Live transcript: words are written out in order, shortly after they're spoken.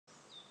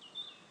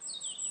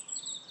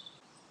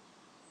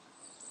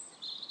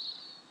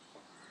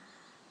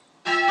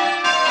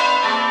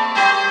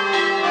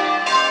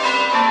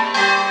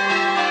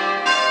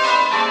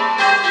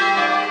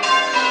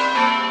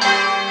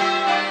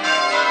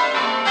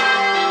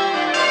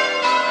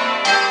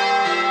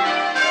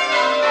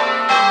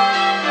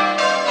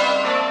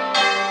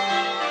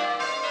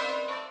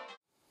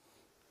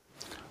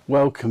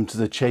Welcome to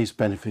the Chase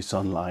Benefice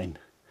Online.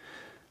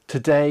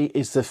 Today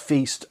is the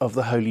Feast of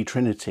the Holy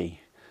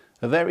Trinity,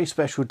 a very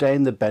special day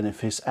in the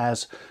benefice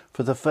as,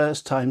 for the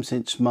first time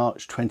since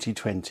March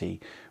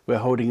 2020, we're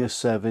holding a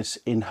service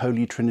in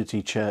Holy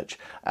Trinity Church,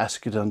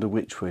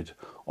 Ascot-under-Wychwood,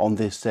 on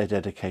this their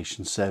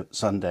dedication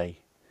Sunday.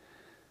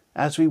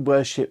 As we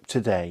worship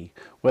today,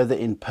 whether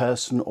in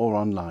person or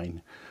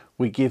online,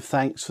 we give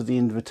thanks for the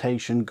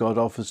invitation God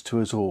offers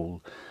to us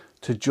all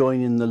to join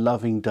in the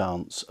loving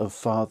dance of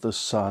Father,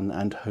 Son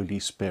and Holy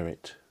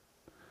Spirit.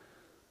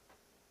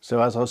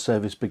 So as our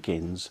service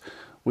begins,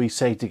 we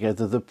say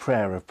together the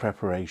prayer of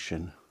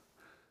preparation.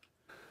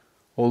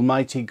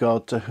 Almighty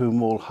God, to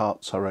whom all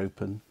hearts are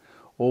open,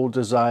 all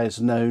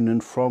desires known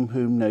and from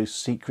whom no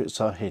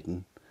secrets are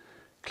hidden,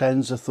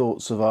 cleanse the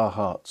thoughts of our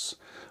hearts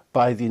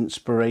by the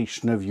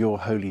inspiration of your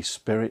Holy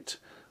Spirit,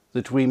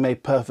 that we may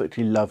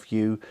perfectly love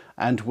you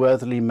and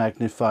worthily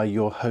magnify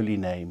your holy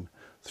name,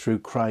 through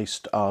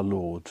Christ our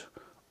Lord.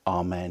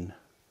 Amen.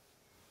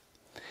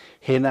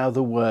 Hear now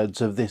the words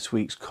of this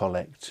week's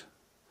collect.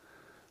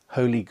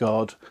 Holy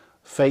God,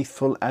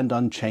 faithful and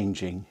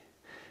unchanging,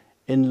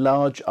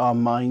 enlarge our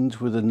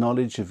minds with the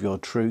knowledge of your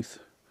truth.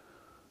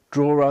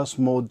 Draw us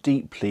more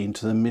deeply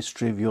into the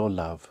mystery of your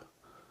love,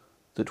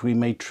 that we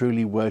may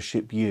truly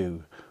worship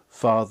you,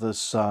 Father,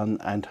 Son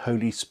and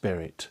Holy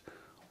Spirit,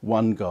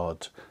 one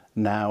God,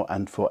 now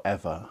and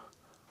forever.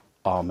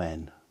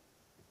 Amen.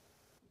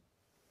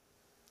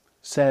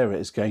 Sarah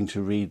is going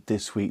to read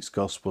this week's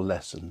Gospel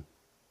lesson.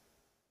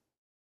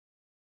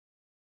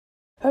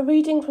 A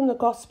reading from the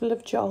Gospel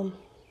of John.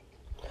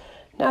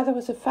 Now there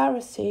was a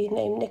Pharisee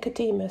named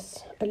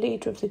Nicodemus, a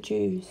leader of the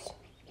Jews.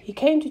 He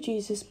came to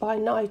Jesus by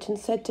night and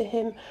said to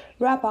him,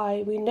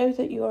 "Rabbi, we know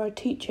that you are a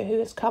teacher who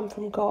has come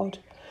from God,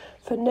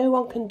 for no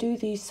one can do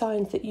these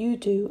signs that you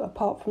do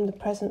apart from the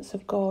presence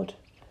of God."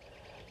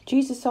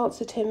 Jesus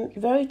answered him,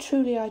 "Very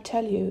truly I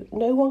tell you,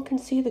 no one can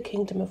see the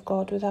kingdom of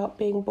God without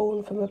being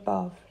born from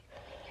above."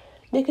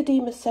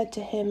 Nicodemus said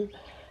to him,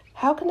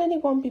 "How can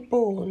anyone be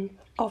born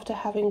after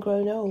having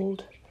grown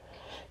old?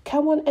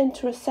 Can one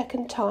enter a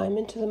second time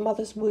into the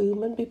mother's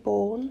womb and be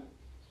born?"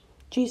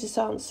 Jesus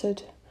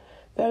answered,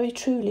 "Very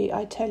truly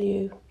I tell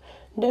you,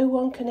 no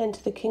one can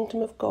enter the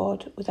kingdom of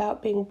God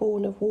without being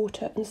born of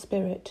water and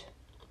spirit.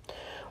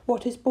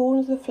 What is born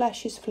of the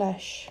flesh is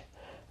flesh,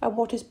 and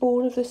what is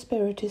born of the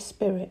Spirit is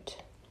spirit.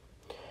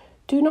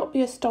 Do not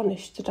be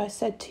astonished that I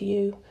said to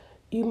you,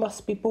 you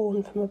must be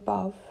born from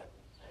above.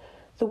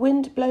 The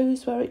wind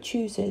blows where it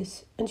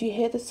chooses, and you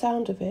hear the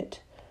sound of it,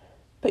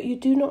 but you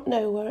do not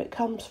know where it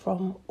comes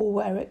from or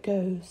where it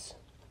goes.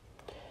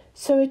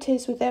 So it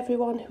is with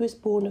everyone who is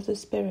born of the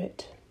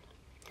Spirit."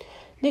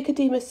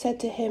 Nicodemus said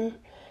to him,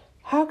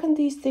 "How can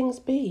these things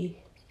be?"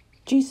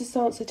 Jesus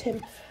answered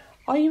him,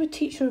 "Are you a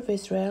teacher of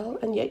Israel,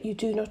 and yet you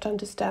do not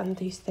understand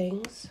these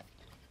things?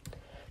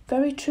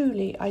 Very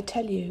truly, I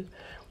tell you,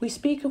 we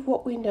speak of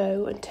what we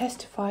know and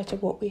testify to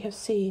what we have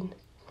seen.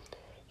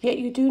 Yet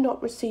you do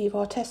not receive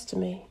our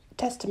testimony.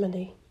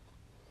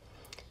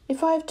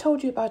 If I have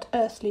told you about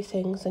earthly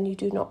things and you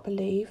do not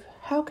believe,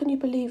 how can you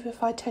believe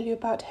if I tell you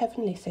about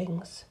heavenly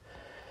things?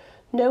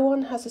 No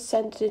one has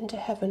ascended into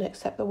heaven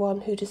except the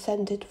one who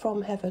descended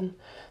from heaven,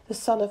 the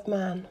Son of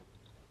Man.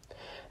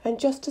 And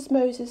just as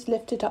Moses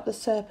lifted up the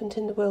serpent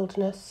in the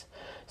wilderness,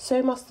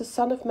 so must the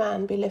Son of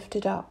Man be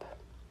lifted up,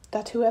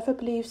 that whoever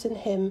believes in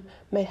him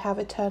may have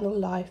eternal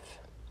life.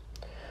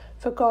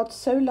 For God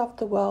so loved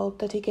the world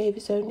that he gave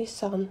his only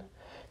Son,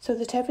 so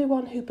that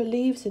everyone who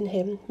believes in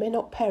him may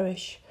not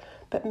perish,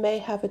 but may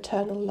have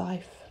eternal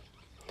life.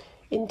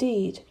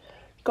 Indeed,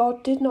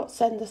 God did not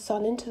send the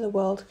Son into the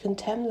world to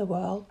condemn the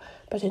world,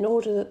 but in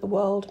order that the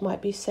world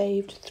might be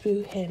saved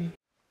through him."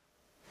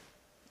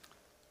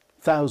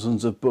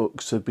 Thousands of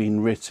books have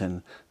been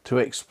written to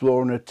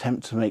explore and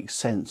attempt to make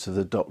sense of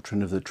the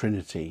doctrine of the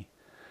Trinity,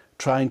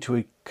 trying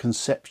to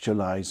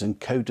conceptualize and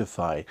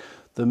codify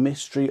the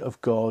mystery of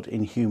God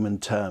in human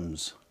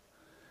terms.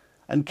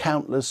 And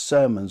countless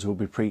sermons will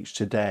be preached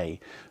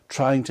today,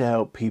 trying to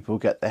help people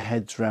get their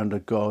heads around a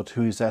God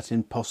who is that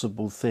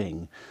impossible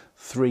thing,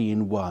 3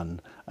 in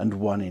 1 and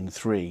 1 in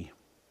 3.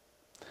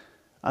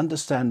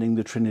 Understanding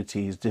the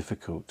Trinity is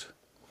difficult.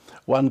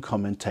 One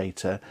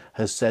commentator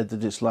has said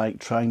that it's like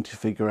trying to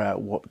figure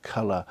out what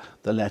colour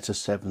the letter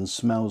 7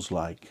 smells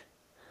like.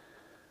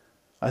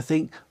 I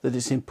think that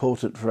it's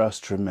important for us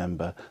to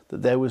remember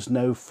that there was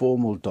no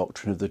formal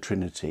doctrine of the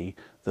Trinity,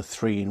 the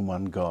 3 in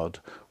 1 God,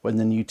 when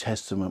the New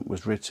Testament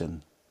was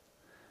written.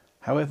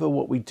 However,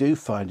 what we do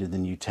find in the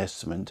New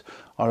Testament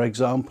are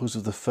examples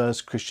of the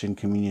first Christian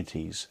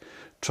communities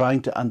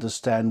trying to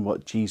understand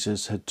what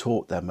Jesus had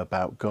taught them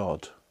about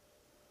God.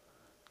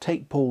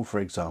 Take Paul, for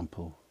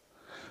example.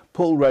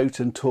 Paul wrote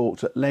and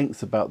talked at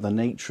length about the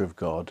nature of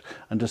God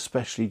and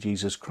especially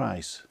Jesus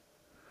Christ.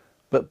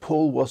 But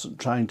Paul wasn't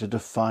trying to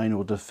define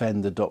or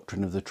defend the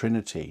doctrine of the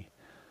Trinity.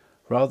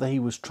 Rather, he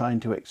was trying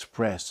to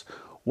express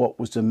what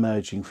was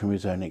emerging from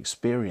his own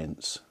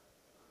experience.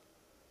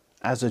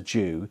 As a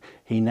Jew,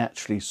 he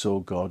naturally saw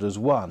God as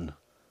one.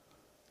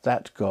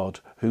 that God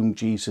whom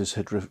Jesus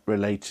had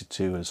related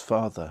to as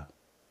Father.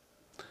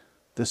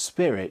 The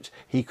Spirit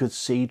he could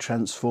see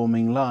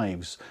transforming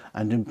lives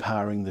and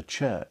empowering the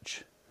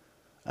church.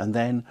 And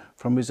then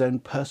from his own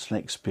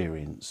personal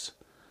experience,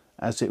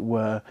 as it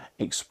were,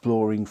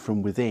 exploring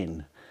from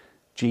within,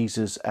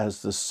 Jesus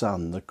as the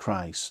Son, the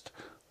Christ,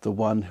 the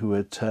one who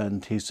had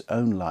turned his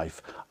own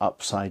life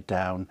upside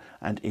down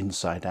and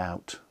inside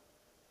out.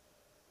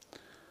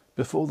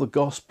 Before the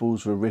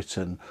Gospels were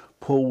written,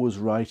 Paul was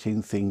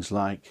writing things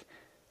like,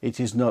 "It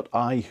is not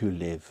I who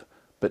live,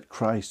 but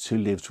Christ who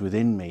lives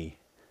within me,"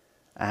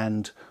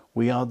 and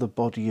 "We are the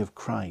body of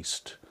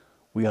Christ.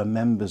 We are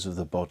members of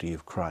the body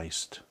of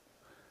Christ."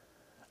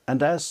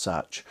 And as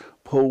such,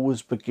 Paul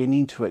was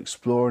beginning to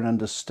explore an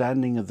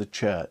understanding of the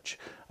church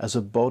as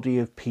a body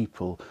of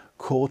people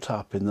caught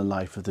up in the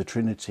life of the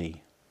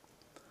Trinity.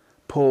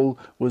 Paul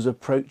was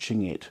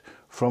approaching it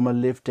from a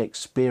lived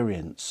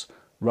experience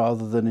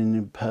rather than an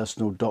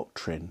impersonal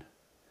doctrine.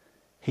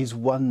 His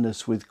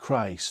oneness with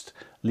Christ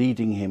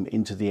leading him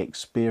into the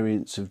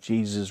experience of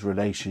Jesus'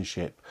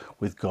 relationship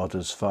with God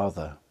as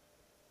Father.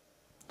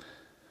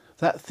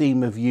 That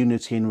theme of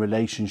unity in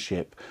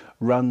relationship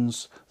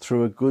runs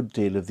through a good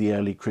deal of the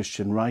early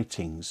Christian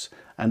writings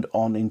and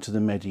on into the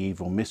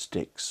medieval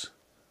mystics.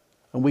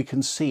 And we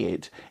can see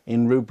it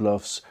in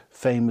Rublov's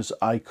famous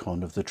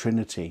icon of the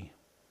Trinity.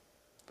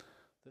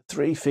 The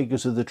three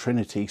figures of the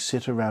Trinity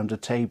sit around a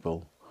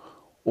table,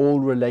 all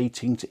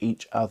relating to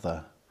each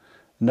other.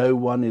 No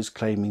one is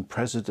claiming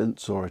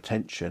precedence or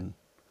attention.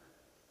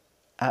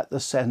 At the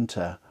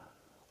centre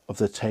of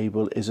the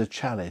table is a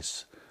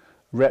chalice,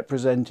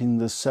 representing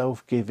the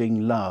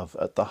self-giving love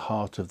at the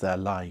heart of their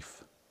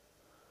life.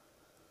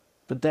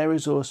 But there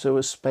is also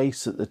a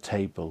space at the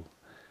table,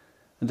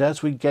 and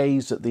as we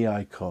gaze at the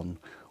icon,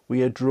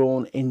 we are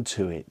drawn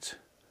into it.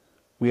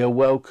 We are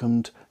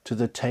welcomed to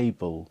the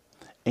table,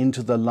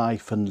 into the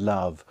life and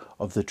love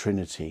of the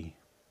Trinity.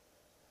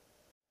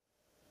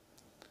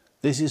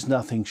 This is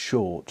nothing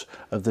short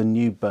of the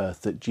new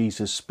birth that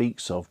Jesus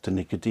speaks of to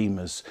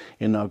Nicodemus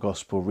in our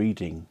Gospel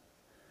reading.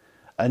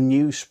 A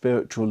new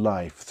spiritual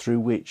life through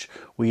which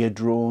we are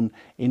drawn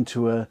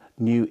into a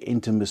new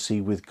intimacy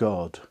with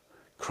God,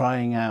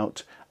 crying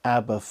out,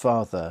 "Abba,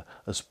 Father,"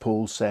 as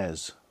Paul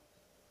says.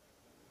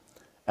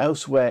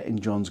 Elsewhere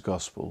in John's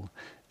Gospel,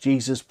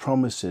 Jesus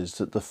promises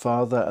that the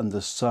Father and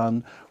the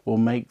Son will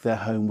make their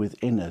home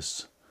within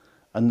us,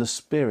 and the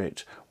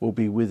Spirit will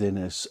be within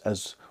us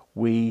as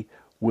we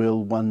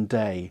will one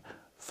day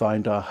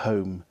find our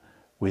home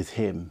with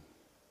him.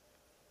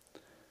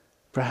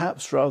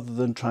 Perhaps rather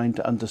than trying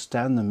to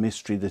understand the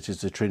mystery that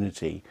is the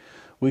Trinity,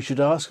 we should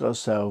ask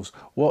ourselves,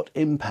 what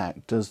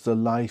impact does the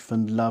life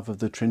and love of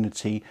the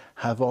Trinity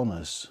have on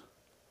us?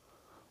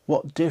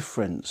 What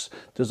difference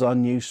does our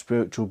new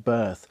spiritual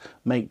birth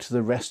make to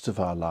the rest of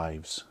our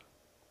lives?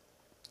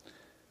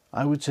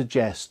 I would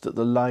suggest that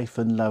the life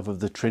and love of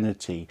the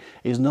Trinity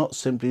is not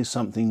simply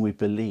something we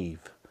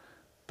believe,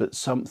 but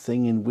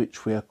something in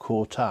which we are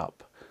caught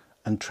up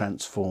and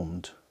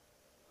transformed.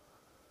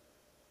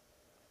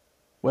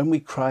 When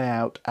we cry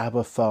out,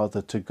 "Abba,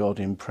 Father," to God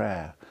in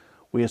prayer,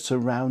 we are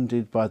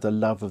surrounded by the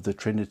love of the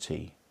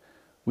Trinity.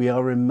 We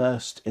are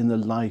immersed in the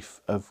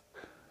life of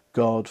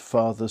God,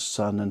 Father,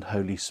 Son and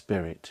Holy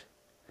Spirit.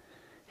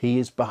 He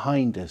is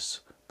behind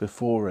us,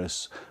 before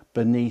us,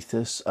 beneath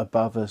us,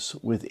 above us,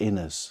 within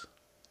us.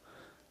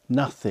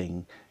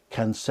 Nothing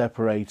can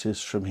separate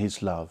us from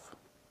his love.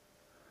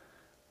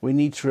 We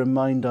need to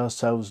remind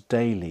ourselves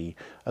daily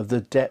of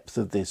the depth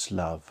of this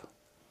love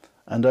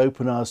and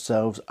open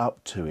ourselves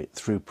up to it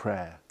through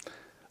prayer.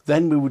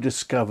 Then we will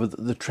discover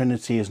that the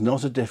Trinity is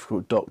not a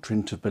difficult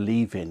doctrine to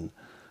believe in,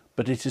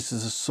 but it is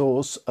a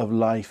source of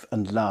life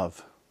and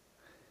love.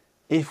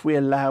 If we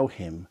allow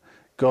him,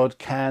 God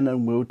can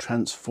and will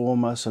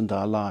transform us and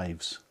our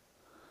lives.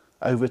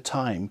 Over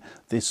time,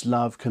 this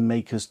love can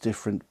make us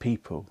different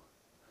people.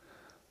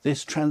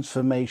 This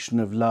transformation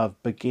of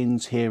love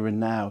begins here and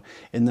now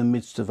in the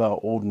midst of our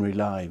ordinary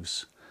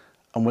lives,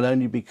 and will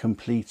only be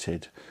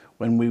completed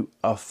when we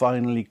are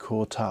finally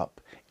caught up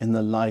in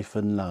the life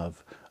and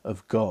love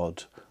of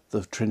God,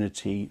 the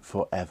Trinity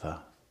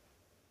forever.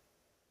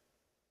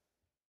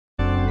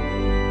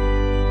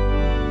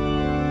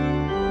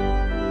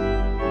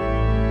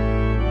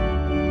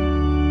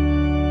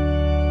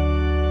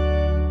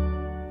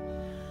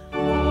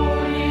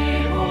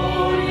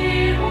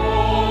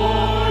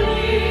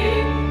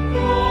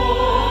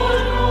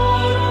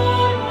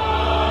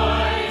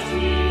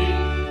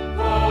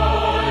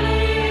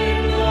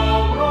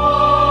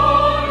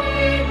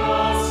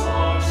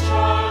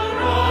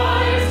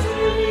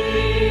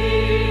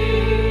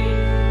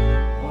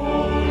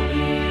 Oh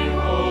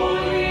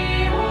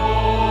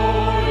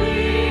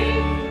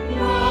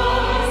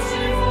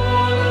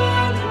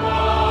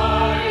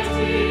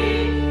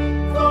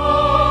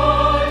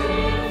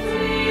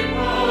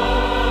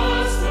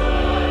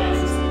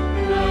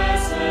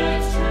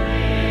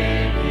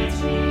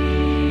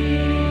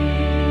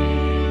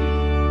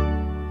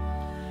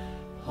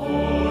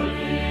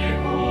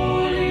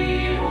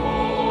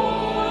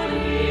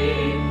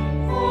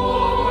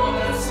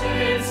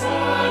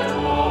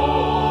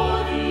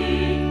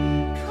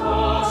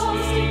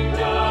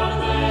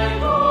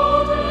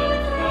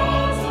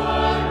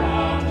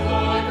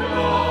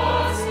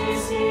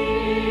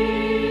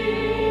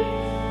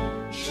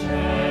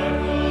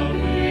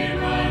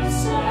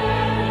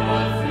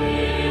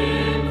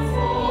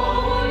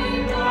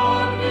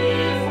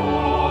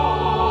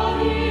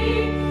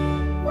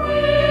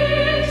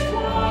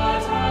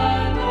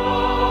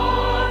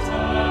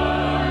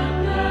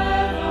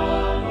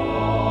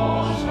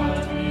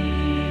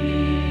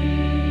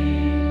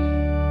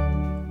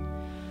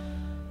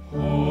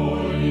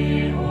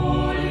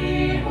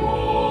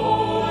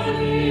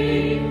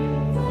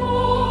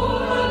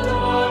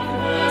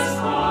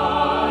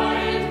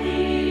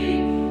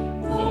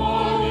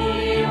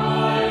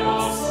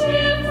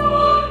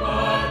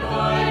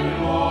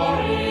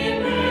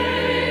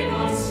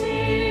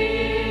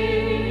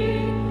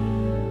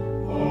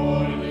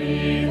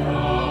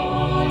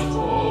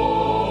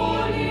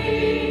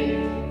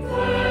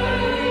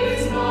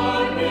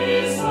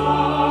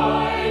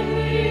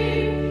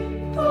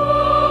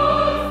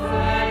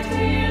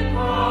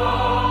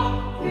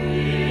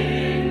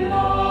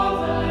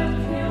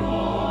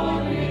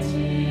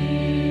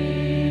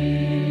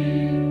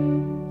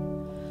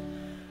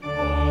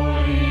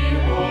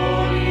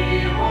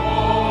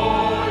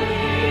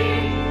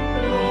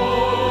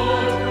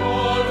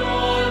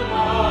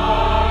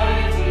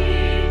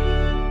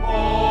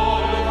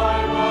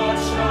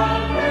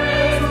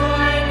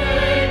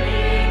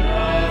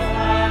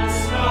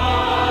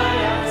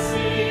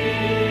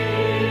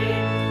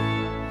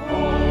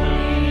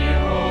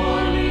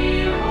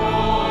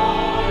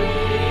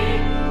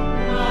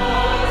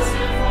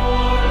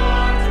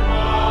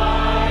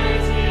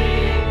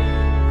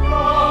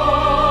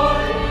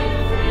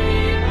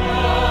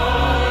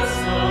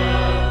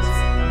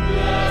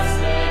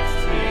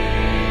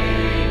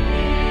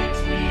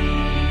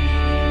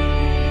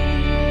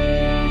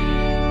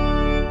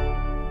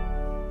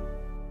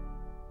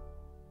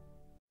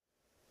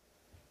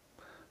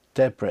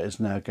Deborah is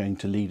now going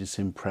to lead us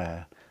in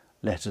prayer.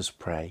 Let us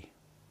pray.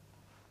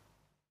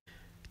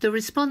 The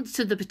response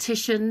to the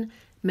petition,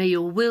 "May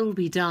your will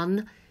be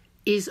done,"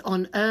 is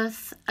on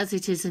earth as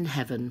it is in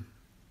heaven.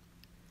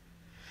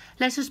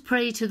 Let us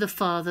pray to the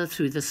Father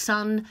through the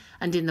Son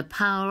and in the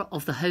power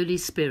of the Holy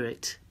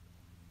Spirit.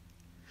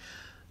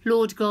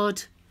 Lord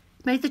God,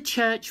 may the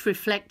Church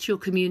reflect your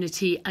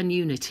community and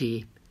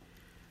unity.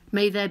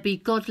 May there be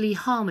godly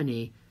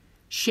harmony,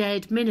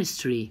 shared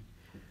ministry,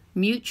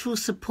 mutual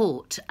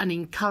support and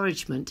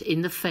encouragement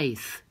in the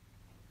faith.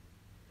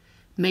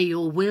 May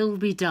your will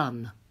be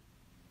done,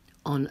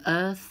 on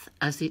earth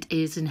as it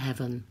is in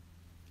heaven.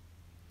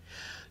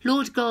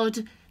 Lord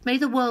God, may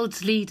the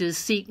world's leaders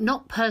seek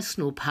not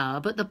personal power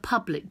but the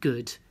public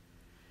good.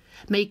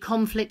 May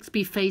conflicts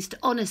be faced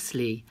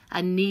honestly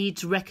and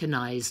needs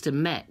recognised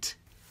and met.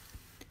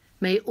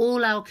 May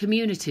all our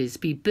communities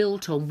be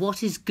built on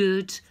what is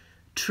good,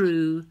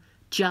 true,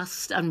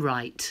 just and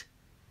right.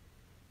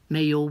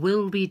 May your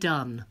will be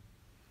done,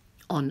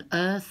 on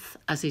earth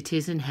as it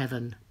is in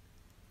heaven.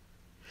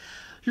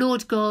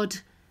 Lord God,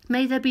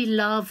 may there be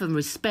love and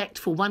respect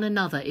for one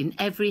another in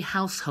every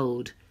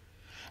household.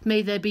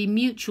 May there be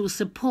mutual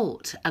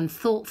support and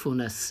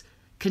thoughtfulness,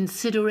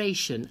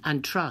 consideration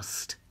and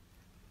trust.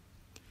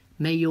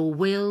 May your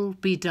will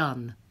be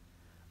done,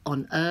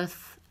 on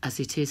earth as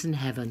it is in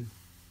heaven.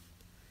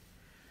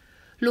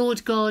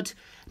 Lord God,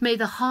 may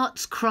the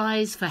heart's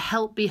cries for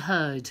help be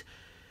heard,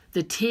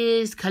 the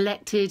tears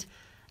collected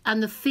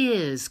and the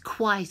fears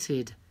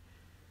quieted.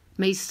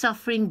 May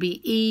suffering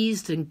be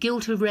eased and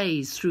guilt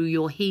erased through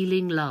your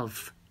healing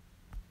love.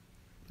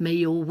 May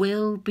your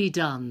will be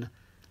done,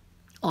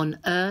 on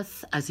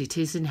earth as it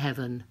is in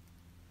heaven.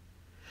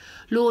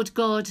 Lord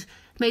God,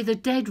 may the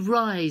dead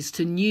rise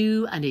to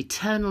new and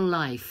eternal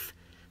life,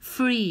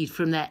 freed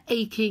from their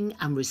aching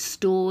and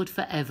restored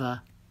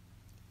forever.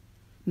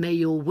 May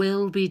your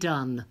will be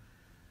done,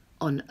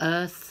 on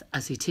earth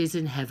as it is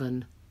in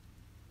heaven.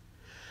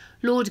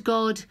 Lord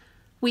God,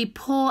 we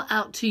pour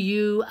out to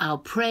you our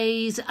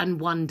praise and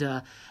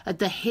wonder at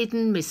the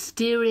hidden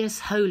mysterious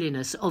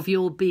holiness of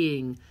your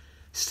being,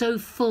 so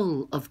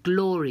full of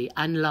glory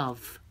and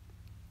love.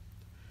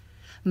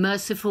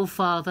 Merciful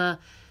Father,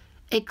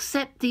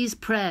 accept these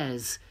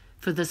prayers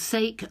for the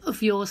sake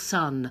of your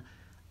Son,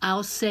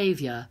 our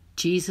Saviour,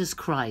 Jesus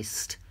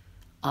Christ.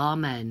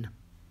 Amen.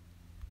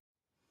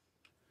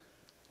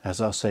 As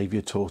our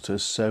Saviour taught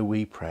us, so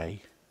we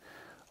pray.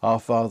 Our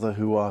Father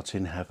who art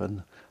in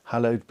heaven,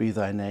 hallowed be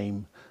thy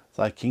name.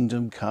 Thy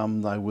kingdom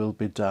come, thy will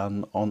be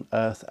done, on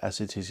earth as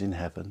it is in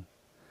heaven.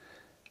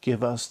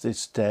 Give us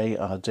this day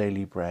our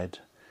daily bread,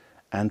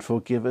 and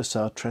forgive us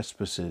our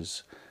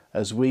trespasses,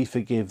 as we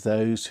forgive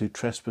those who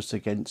trespass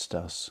against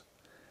us.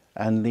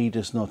 And lead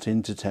us not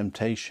into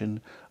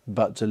temptation,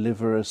 but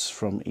deliver us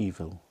from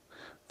evil.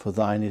 For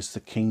thine is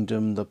the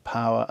kingdom, the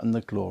power and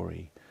the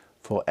glory,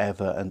 for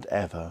ever and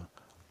ever.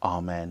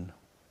 Amen.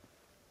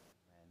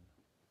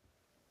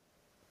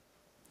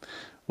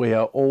 We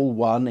are all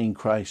one in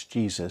Christ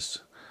Jesus.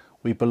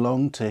 We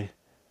belong to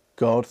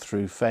God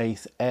through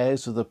faith,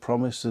 heirs of the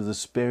promise of the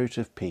Spirit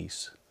of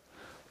peace.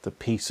 The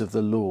peace of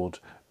the Lord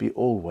be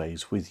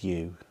always with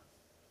you.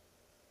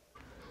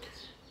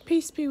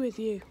 Peace be with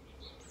you.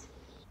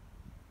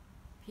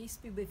 Peace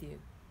be with you.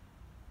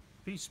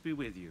 Peace be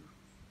with you.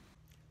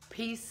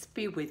 Peace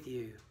be with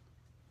you.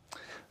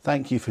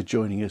 Thank you for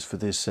joining us for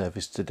this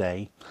service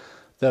today.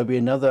 There'll be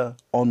another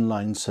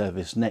online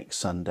service next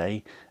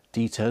Sunday.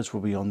 Details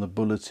will be on the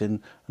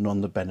bulletin and on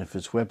the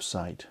Benefits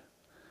website.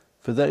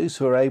 For those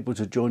who are able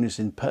to join us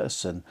in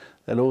person,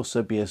 there'll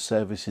also be a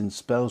service in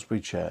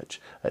Spelsbury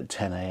Church at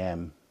 10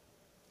 a.m.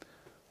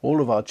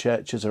 All of our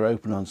churches are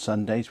open on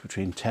Sundays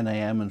between 10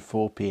 a.m. and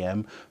 4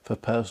 p.m. for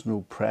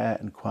personal prayer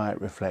and quiet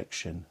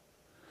reflection.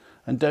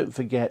 And don't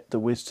forget that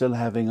we're still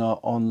having our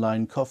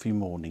online coffee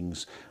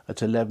mornings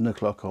at 11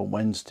 o'clock on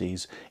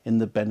Wednesdays in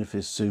the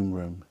Benefits Zoom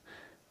room.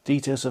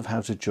 Details of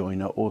how to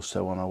join are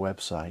also on our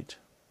website.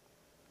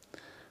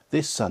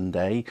 This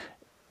Sunday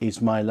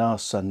is my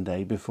last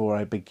Sunday before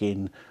I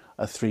begin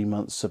a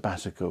 3-month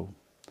sabbatical.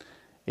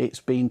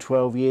 It's been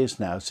 12 years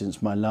now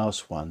since my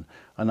last one,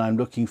 and I'm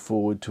looking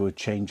forward to a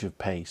change of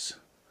pace.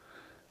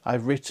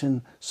 I've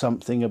written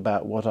something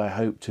about what I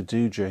hope to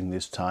do during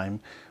this time,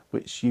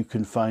 which you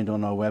can find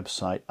on our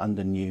website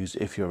under news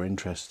if you're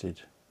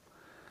interested.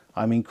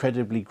 I'm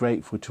incredibly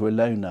grateful to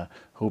Ilona,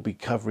 who will be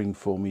covering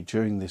for me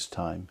during this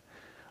time,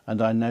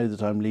 and I know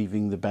that I'm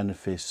leaving the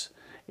Benefits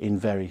in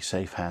very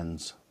safe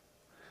hands.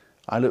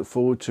 I look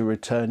forward to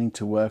returning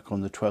to work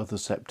on the 12th of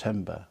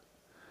September.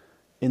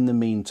 In the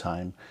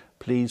meantime,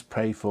 please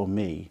pray for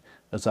me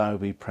as I will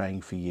be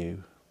praying for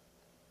you.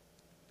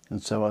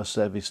 And so our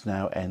service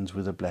now ends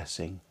with a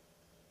blessing.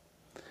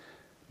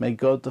 May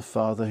God the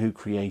Father who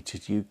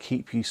created you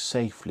keep you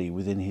safely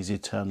within his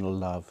eternal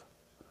love.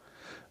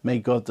 May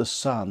God the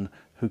Son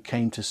who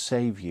came to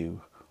save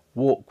you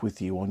walk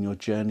with you on your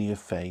journey of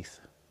faith.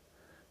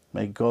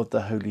 May God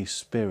the Holy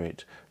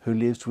Spirit who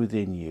lives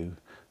within you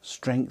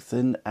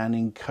strengthen and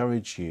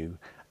encourage you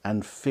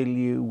and fill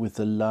you with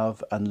the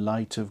love and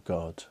light of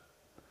God.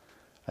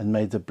 And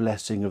may the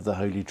blessing of the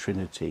Holy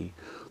Trinity,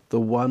 the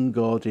one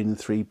God in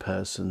three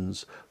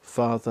persons,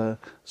 Father,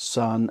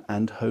 Son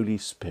and Holy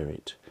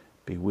Spirit,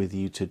 be with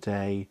you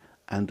today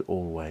and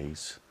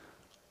always.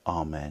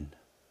 Amen.